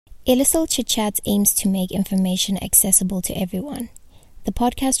Illicit Chit Chats aims to make information accessible to everyone. The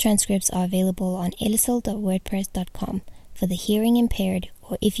podcast transcripts are available on illicit.wordpress.com for the hearing impaired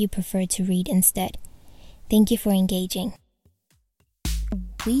or if you prefer to read instead. Thank you for engaging.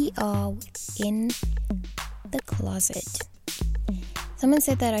 We are in the closet. Someone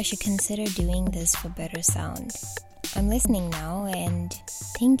said that I should consider doing this for better sound. I'm listening now and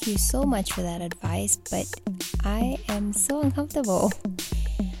thank you so much for that advice, but I am so uncomfortable.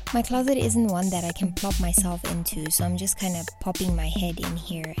 My closet isn't one that I can plop myself into, so I'm just kind of popping my head in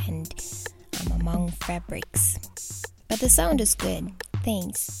here and I'm among fabrics. But the sound is good.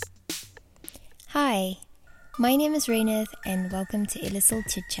 Thanks. Hi, my name is Raineth and welcome to Illicit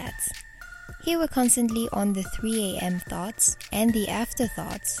Chit Chats. Here we're constantly on the 3 a.m. thoughts and the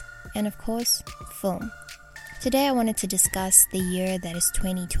afterthoughts, and of course, film. Today I wanted to discuss the year that is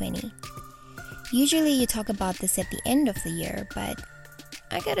 2020. Usually you talk about this at the end of the year, but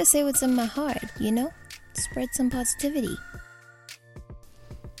I gotta say what's in my heart, spread some positivity.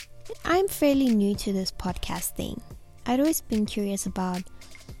 I'm fairly new to this podcast thing. I'd always been curious about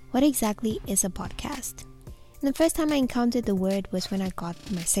what exactly is a podcast. And the first time I encountered the word was when I got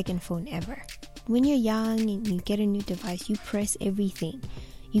my second phone ever. When you're young and you get a new device, you press everything.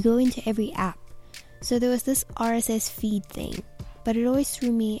 You go into every app. So there was this RSS feed thing, but it always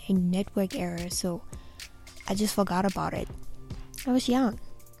threw me a network error, so I just forgot about it. I was young.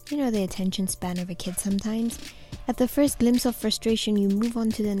 The attention span of a kid sometimes. At the first glimpse of frustration, you move on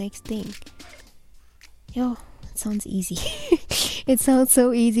to the next thing. It sounds easy. It sounds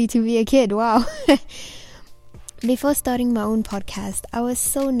so easy to be a kid, wow. Before starting my own podcast, I was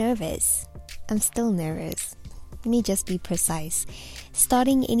so nervous. I'm still nervous. Let me just be precise.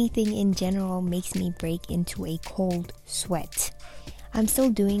 Starting anything in general makes me break into a cold sweat. I'm still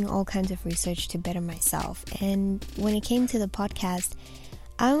doing all kinds of research to better myself, and when it came to the podcast,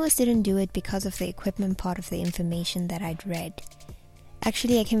 I almost didn't do it because of the equipment part of the information that I'd read.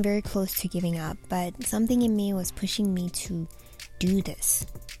 Actually, I came very close to giving up, but something in me was pushing me to do this.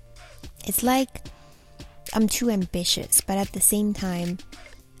 It's like I'm too ambitious, but at the same time,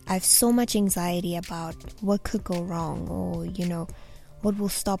 I have so much anxiety about what could go wrong or, what will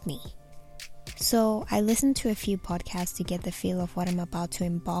stop me. So I listened to a few podcasts to get the feel of what I'm about to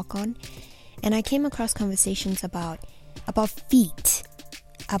embark on, and I came across conversations about feet,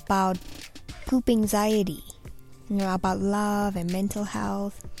 about poop anxiety, about love and mental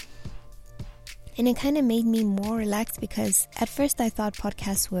health. And it kind of made me more relaxed because at first I thought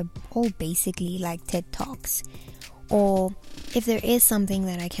podcasts were all basically like TED Talks, or if there is something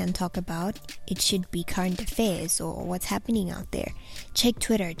that I can talk about, it should be current affairs or what's happening out there. Check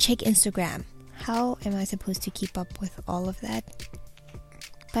Twitter, check Instagram. How am I supposed to keep up with all of that?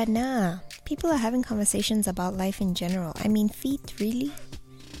 But nah, people are having conversations about life in general. I mean, feet, really?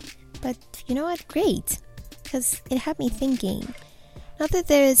 But you know what? Great. Because it had me thinking. Not that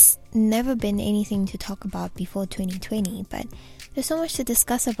there's never been anything to talk about before 2020, but there's so much to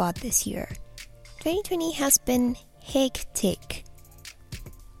discuss about this year. 2020 has been hectic.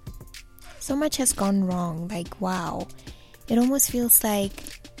 So much has gone wrong. Like, wow. It almost feels like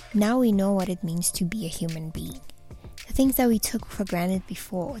now we know what it means to be a human being. The things that we took for granted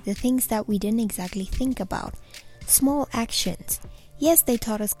before, the things that we didn't exactly think about, small actions. Yes, they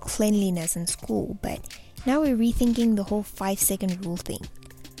taught us cleanliness in school, but now we're rethinking the whole 5-second rule thing.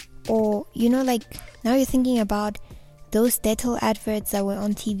 Or, now you're thinking about those Dettol adverts that were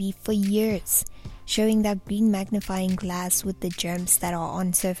on TV for years, showing that green magnifying glass with the germs that are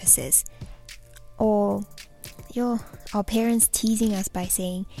on surfaces. Or our parents teasing us by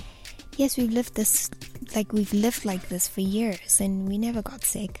saying, yes, we've lived like this for years and we never got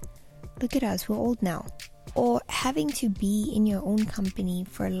sick. Look at us, we're old now. Or having to be in your own company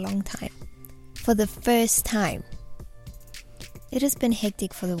for a long time. For the first time. It has been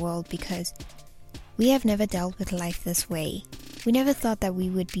hectic for the world because we have never dealt with life this way. We never thought that we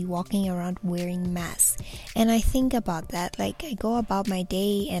would be walking around wearing masks. And I think about that, I go about my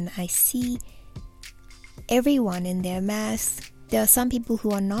day and I see everyone in their masks. There are some people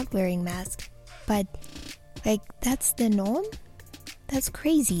who are not wearing masks, but that's the norm? That's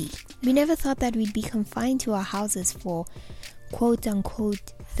crazy. We never thought that we'd be confined to our houses for quote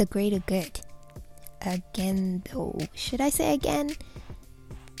unquote the greater good. Again though, should I say again?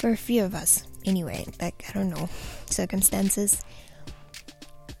 For a few of us. Anyway, I don't know, circumstances.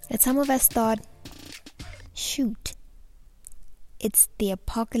 That some of us thought, shoot, it's the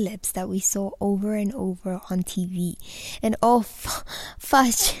apocalypse that we saw over and over on TV. And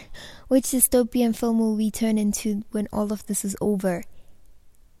fudge, which dystopian film will we turn into when all of this is over?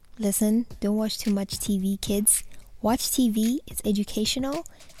 Listen, don't watch too much TV, kids. Watch TV, it's educational,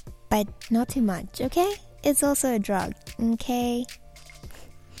 but not too much, okay? It's also a drug, okay?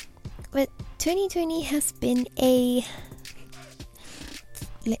 But 2020 has been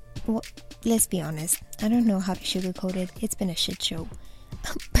let's be honest, I don't know how to sugarcoat it. It's been a shit show.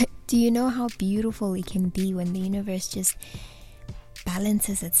 But do you know how beautiful it can be when the universe just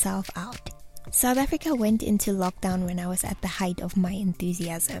balances itself out? South Africa went into lockdown when I was at the height of my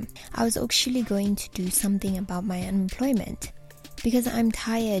enthusiasm. I was actually going to do something about my unemployment because I'm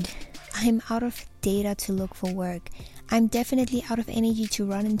tired. I'm out of data to look for work. I'm definitely out of energy to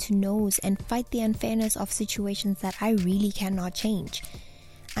run into no's and fight the unfairness of situations that I really cannot change.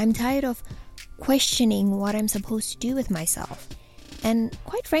 I'm tired of questioning what I'm supposed to do with myself. And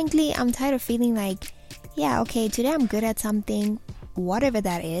quite frankly, I'm tired of feeling like, yeah, okay, today I'm good at something, whatever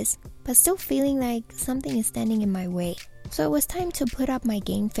that is, but still feeling like something is standing in my way. So it was time to put up my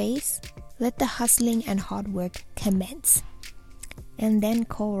game face, let the hustling and hard work commence. And then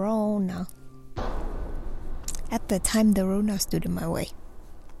Corona. At the time, the Rona stood in my way.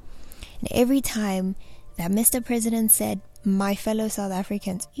 And every time that Mr. President said, my fellow South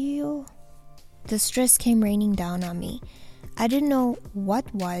Africans, ew, the stress came raining down on me. I didn't know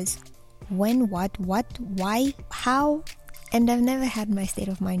what was, when, what, why, how, and I've never had my state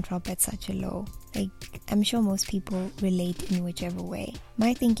of mind drop at such a low. Like, I'm sure most people relate in whichever way.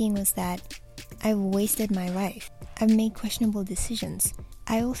 My thinking was that I've wasted my life. I've made questionable decisions.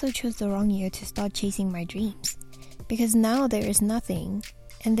 I also chose the wrong year to start chasing my dreams. Because now there is nothing,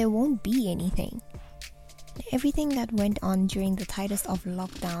 and there won't be anything. Everything that went on during the tightest of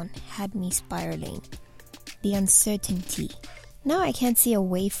lockdown had me spiraling. The uncertainty. Now I can't see a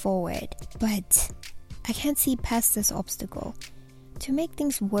way forward, but I can't see past this obstacle. To make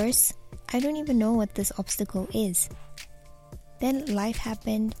things worse, I don't even know what this obstacle is. Then life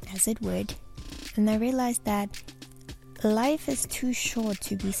happened as it would, and I realized that life is too short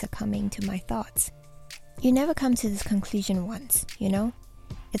to be succumbing to my thoughts. You never come to this conclusion once, you know?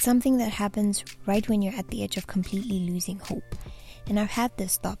 It's something that happens right when you're at the edge of completely losing hope. And I've had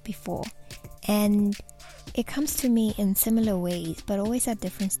this thought before. And it comes to me in similar ways, but always at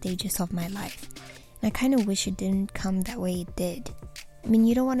different stages of my life. And I kind of wish it didn't come that way it did. I mean,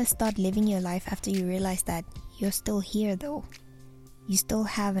 you don't want to start living your life after you realize that you're still here though. You still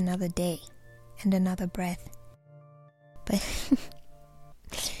have another day and another breath. But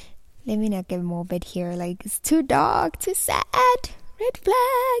let me not get morbid here. Like, it's too dark, too sad. Red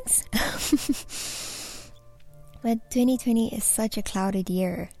flags. But 2020 is such a clouded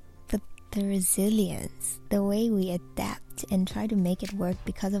year. But the resilience, the way we adapt and try to make it work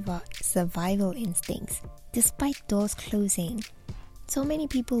because of our survival instincts. Despite doors closing, so many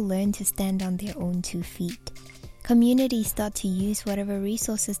people learn to stand on their own 2 feet. Communities start to use whatever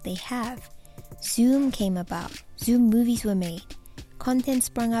resources they have. Zoom came about. Zoom movies were made. Content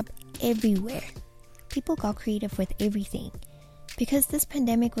sprung up everywhere. People got creative with everything. Because this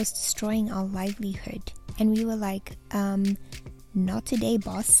pandemic was destroying our livelihood. And we were like, not today,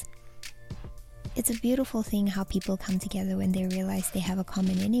 boss. It's a beautiful thing how people come together when they realize they have a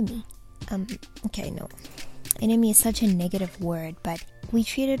common enemy. Enemy is such a negative word, but we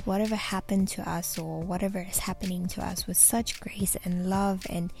treated whatever happened to us or whatever is happening to us with such grace and love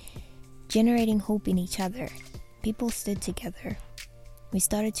and generating hope in each other. People stood together. We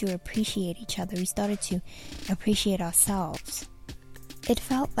started to appreciate each other. We started to appreciate ourselves. It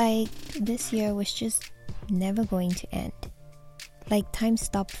felt like this year was just never going to end. Like time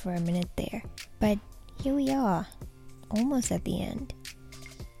stopped for a minute there. But here we are, almost at the end.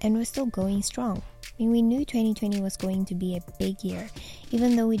 And we're still going strong. I mean, we knew 2020 was going to be a big year,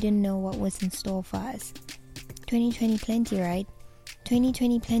 even though we didn't know what was in store for us. 2020 plenty, right?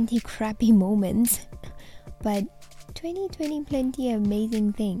 2020 plenty crappy moments. But 2020 plenty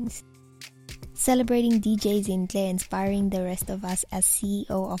amazing things. Celebrating DJs in Claire, inspiring the rest of us as CEO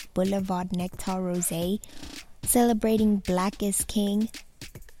of Boulevard Nectar Rosé. Celebrating Black is King.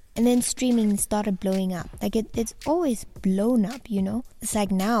 And then streaming started blowing up. Like it's always blown up, you know? It's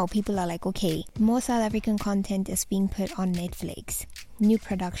like now people are like, okay, more South African content is being put on Netflix. New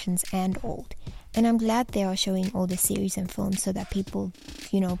productions and old. And I'm glad they are showing all the series and films so that people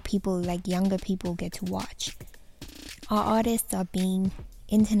like younger people get to watch. Our artists are being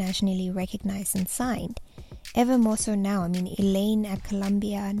internationally recognized and signed. Ever more so now. I mean, Elaine at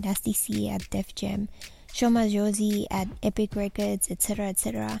Columbia, Nasty C at Def Jam, Shoma Josie at Epic Records, etc.,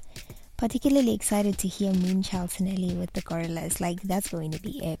 etc. Particularly excited to hear Moonchild Sinelli with the Gorillaz. Like, that's going to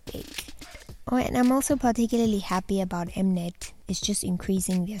be epic. Oh, and I'm also particularly happy about Mnet. It's just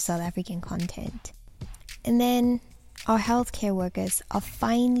increasing their South African content. And then our healthcare workers are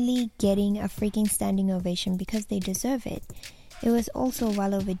finally getting a freaking standing ovation because they deserve it. it was also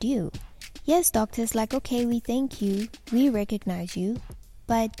well overdue. Yes, doctors like, okay, we thank you, we recognize you,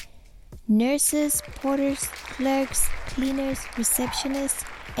 but nurses, porters, clerks, cleaners, receptionists,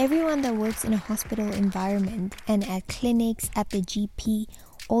 everyone that works in a hospital environment and at clinics, at the GP,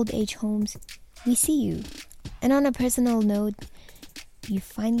 old age homes, we see you. And on a personal note, you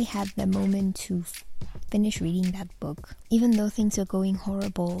finally had the moment to finish reading that book. Even though things are going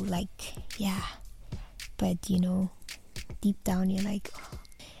horrible, like, yeah, but deep down you're like, oh,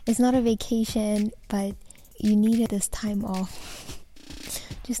 it's not a vacation, but you needed this time off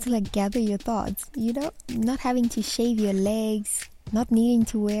just to like gather your thoughts, not having to shave your legs, not needing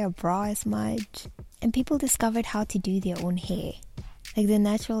to wear a bra as much. And people discovered how to do their own hair, like the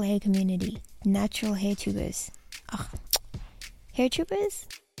natural hair community, natural hair tubers. Hair tubers?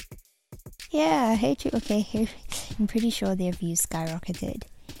 Yeah, okay, I'm pretty sure their views skyrocketed.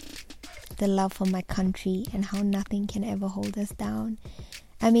 The love for my country and how nothing can ever hold us down.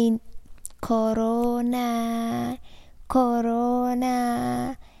 I mean, Corona,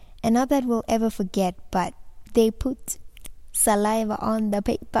 and not that we'll ever forget, but they put saliva on the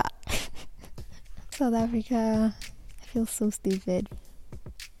paper. South Africa, I feel so stupid.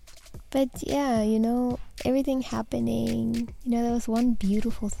 But yeah, everything happening, there was one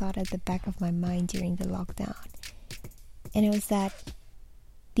beautiful thought at the back of my mind during the lockdown. And it was that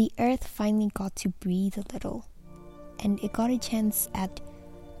the earth finally got to breathe a little. And it got a chance at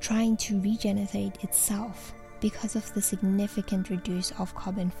trying to regenerate itself because of the significant reduce of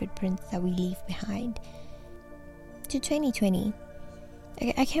carbon footprint that we leave behind. To 2020,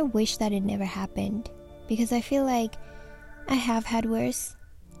 I can't wish that it never happened, because I feel like I have had worse.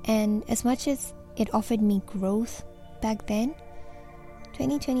 And as much as it offered me growth back then,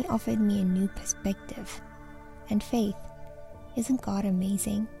 2020 offered me a new perspective and faith. Isn't God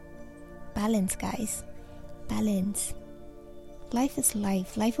amazing? Balance, guys. Balance. Life is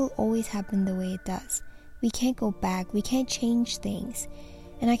life. Life will always happen the way it does. We can't go back. We can't change things.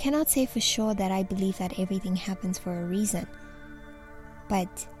 And I cannot say for sure that I believe that everything happens for a reason.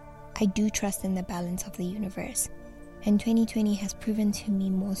 But I do trust in the balance of the universe. And 2020 has proven to me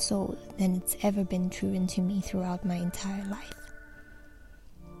more so than it's ever been proven to me throughout my entire life.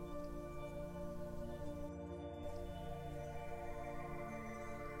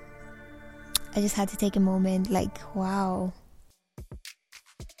 I just had to take a moment, like, wow.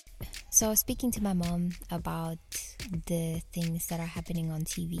 So I was speaking to my mom about the things that are happening on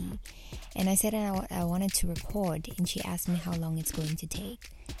TV. And I said I wanted to record, and she asked me how long it's going to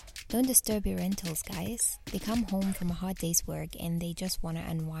take. Don't disturb your rentals, guys. They come home from a hard day's work and they just want to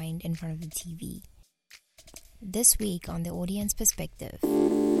unwind in front of the TV. This week on The Audience Perspective,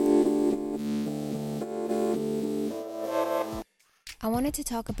 I wanted to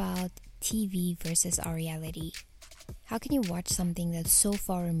talk about TV versus our reality. How can you watch something that's so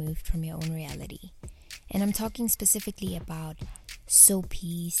far removed from your own reality? And I'm talking specifically about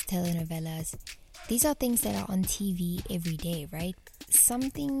soapies, telenovelas. These are things that are on TV every day, right?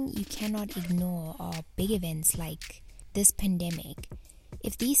 Something you cannot ignore are big events like this pandemic.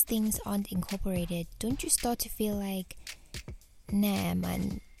 If these things aren't incorporated, don't you start to feel like, nah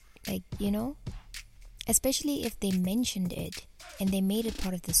man, like, especially if they mentioned it and they made it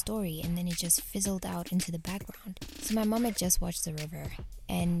part of the story and then it just fizzled out into the background. So my mom had just watched The River,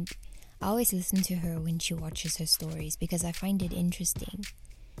 and I always listen to her when she watches her stories because I find it interesting.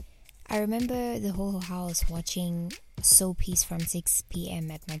 I remember the whole house watching soapies from 6 p.m.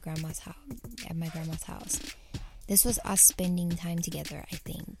 at my grandma's house. This was us spending time together, I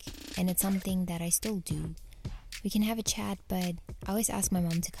think, and it's something that I still do. We can have a chat, but I always ask my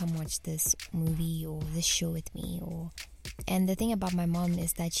mom to come watch this movie or this show with me. And the thing about my mom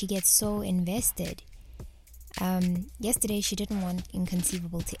is that she gets so invested. Yesterday she didn't want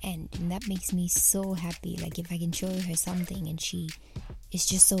Inconceivable to end, and that makes me so happy. Like, if I can show her something and she is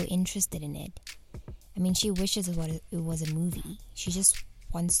just so interested in it. I mean, she wishes it was a movie. She just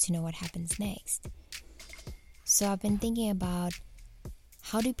wants to know what happens next. So I've been thinking about,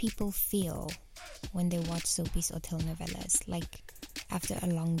 how do people feel when they watch soapies or telenovelas, like after a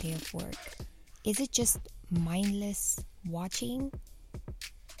long day of work? Is it just mindless watching?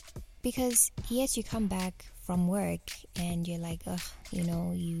 Because yes, you come back from work and you're like,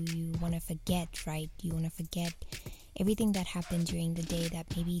 you want to forget, right? You want to forget everything that happened during the day that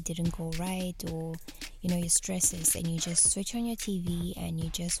maybe didn't go right, or your stresses, and you just switch on your TV and you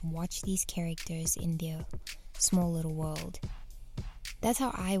just watch these characters in their small little world. That's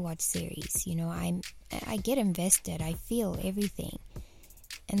how I watch series. I get invested. I feel everything,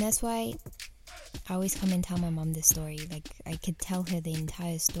 and that's why I always come and tell my mom this story. Like, I could tell her the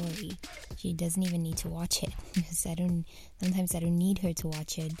entire story. She doesn't even need to watch it because sometimes I don't need her to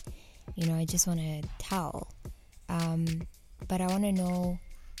watch it. I just want to tell. But I want to know,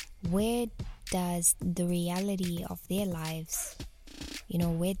 where does the reality of their lives,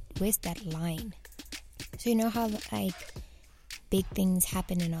 where's that line? So how like big things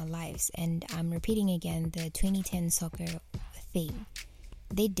happen in our lives, and I'm repeating again the 2010 soccer thing.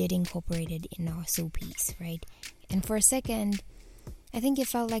 They did incorporate it in our soapies, right? And for a second, I think it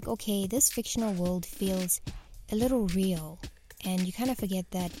felt like, okay, this fictional world feels a little real, and you kind of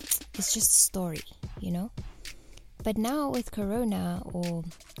forget that it's just a story, But now with Corona or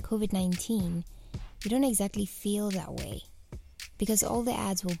COVID-19, you don't exactly feel that way, because all the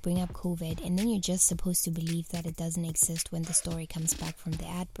ads will bring up COVID, and then you're just supposed to believe that it doesn't exist when the story comes back from the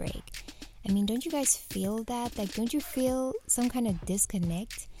ad break. I mean, don't you guys feel that? Like, don't you feel some kind of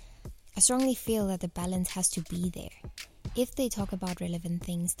disconnect? I strongly feel that the balance has to be there. If they talk about relevant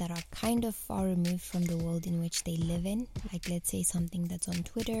things that are kind of far removed from the world in which they live in, like let's say something that's on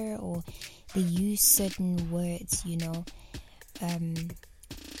Twitter, or they use certain words,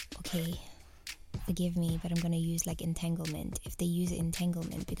 okay, forgive me, but I'm going to use like entanglement. If they use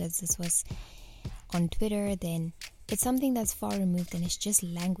entanglement because this was on Twitter, then it's something that's far removed and it's just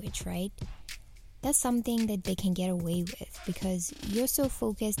language, right? That's something that they can get away with because you're so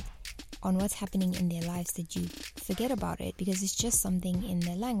focused on what's happening in their lives that you forget about it because it's just something in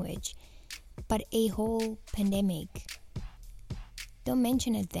their language. But a whole pandemic, don't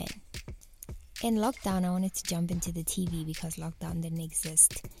mention it then. In lockdown, I wanted to jump into the TV because lockdown didn't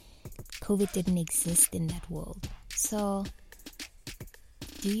exist. COVID didn't exist in that world. So,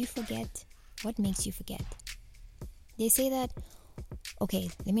 do you forget? What makes you forget? They say that, okay,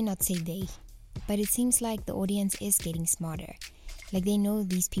 let me not say they, but it seems like the audience is getting smarter. Like they know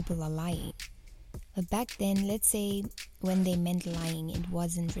these people are lying. But back then, let's say when they meant lying, it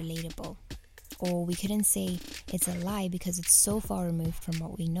wasn't relatable. Or we couldn't say it's a lie because it's so far removed from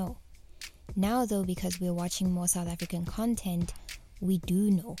what we know. Now though, because we're watching more South African content, we do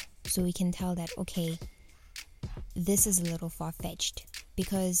know. So we can tell that, okay, this is a little far-fetched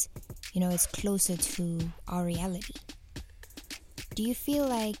because, it's closer to our reality. Do you feel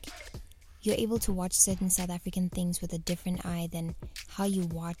like you're able to watch certain South African things with a different eye than how you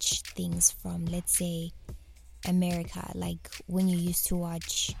watch things from, let's say, America? Like when you used to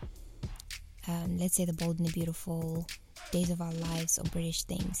watch, let's say, The Bold and the Beautiful, Days of Our Lives, or British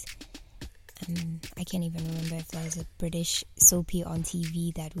things. I can't even remember if there was a British soapy on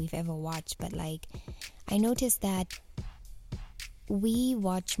TV that we've ever watched, but like, I noticed that we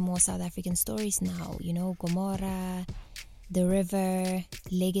watch more South African stories now, Gomorrah, The River,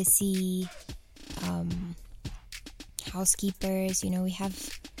 Legacy, Housekeepers. We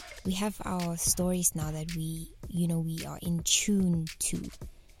have our stories now that we are in tune to.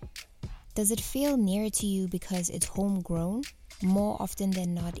 Does it feel nearer to you because it's homegrown? More often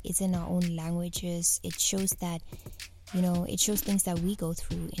than not, it's in our own languages. It shows that, it shows things that we go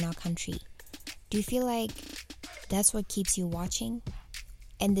through in our country. Do you feel like that's what keeps you watching?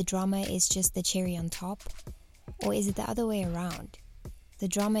 And the drama is just the cherry on top? Or is it the other way around? The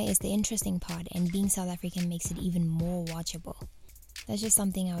drama is the interesting part, and being South African makes it even more watchable. That's just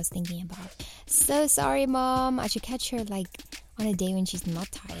something I was thinking about. So sorry, Mom. I should catch her like on a day when she's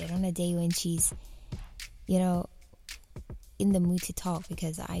not tired, on a day when she's, in the mood to talk,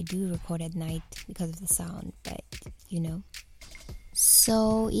 because I do record at night because of the sound, but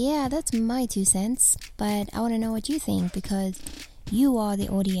So yeah, that's my 2 cents, but I want to know what you think because you are the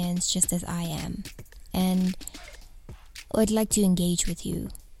audience just as I am, and I'd like to engage with you.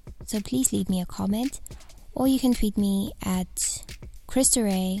 So please leave me a comment, or you can tweet me at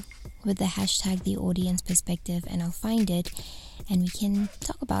Christa with the hashtag The Audience Perspective, and I'll find it and we can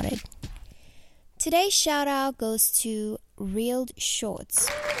talk about it. Today's shout out goes to Reeled Shorts.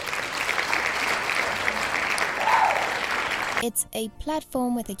 It's a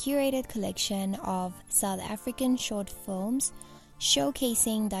platform with a curated collection of South African short films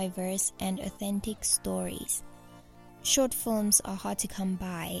showcasing diverse and authentic stories. Short films are hard to come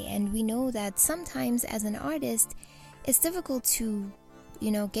by, and we know that sometimes as an artist, it's difficult to,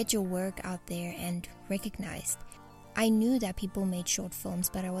 get your work out there and recognized. I knew that people made short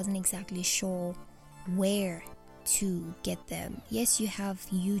films, but I wasn't exactly sure where to get them. Yes, you have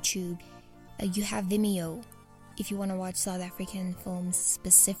YouTube, you have Vimeo. If you want to watch South African films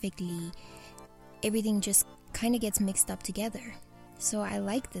specifically, everything just kind of gets mixed up together. So I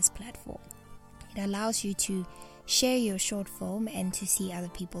like this platform. It allows you to share your short film and to see other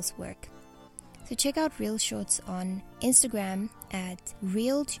people's work. So check out Real Shorts on Instagram at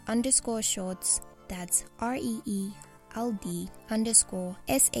real_shorts. That's REELD_SHORTS.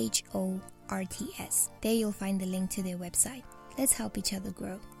 There you'll find the link to their website. Let's help each other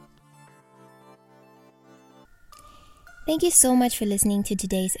grow. Thank you so much for listening to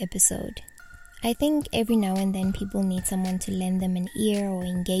today's episode. I think every now and then people need someone to lend them an ear or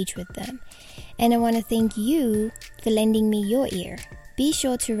engage with them. And I want to thank you for lending me your ear. Be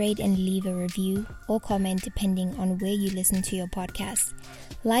sure to rate and leave a review or comment depending on where you listen to your podcast.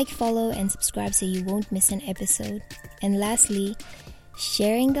 Like, follow, and subscribe so you won't miss an episode. And lastly,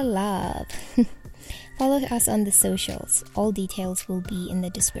 sharing the love. Follow us on the socials. All details will be in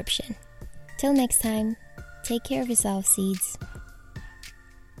the description. Till next time, take care of yourself, seeds.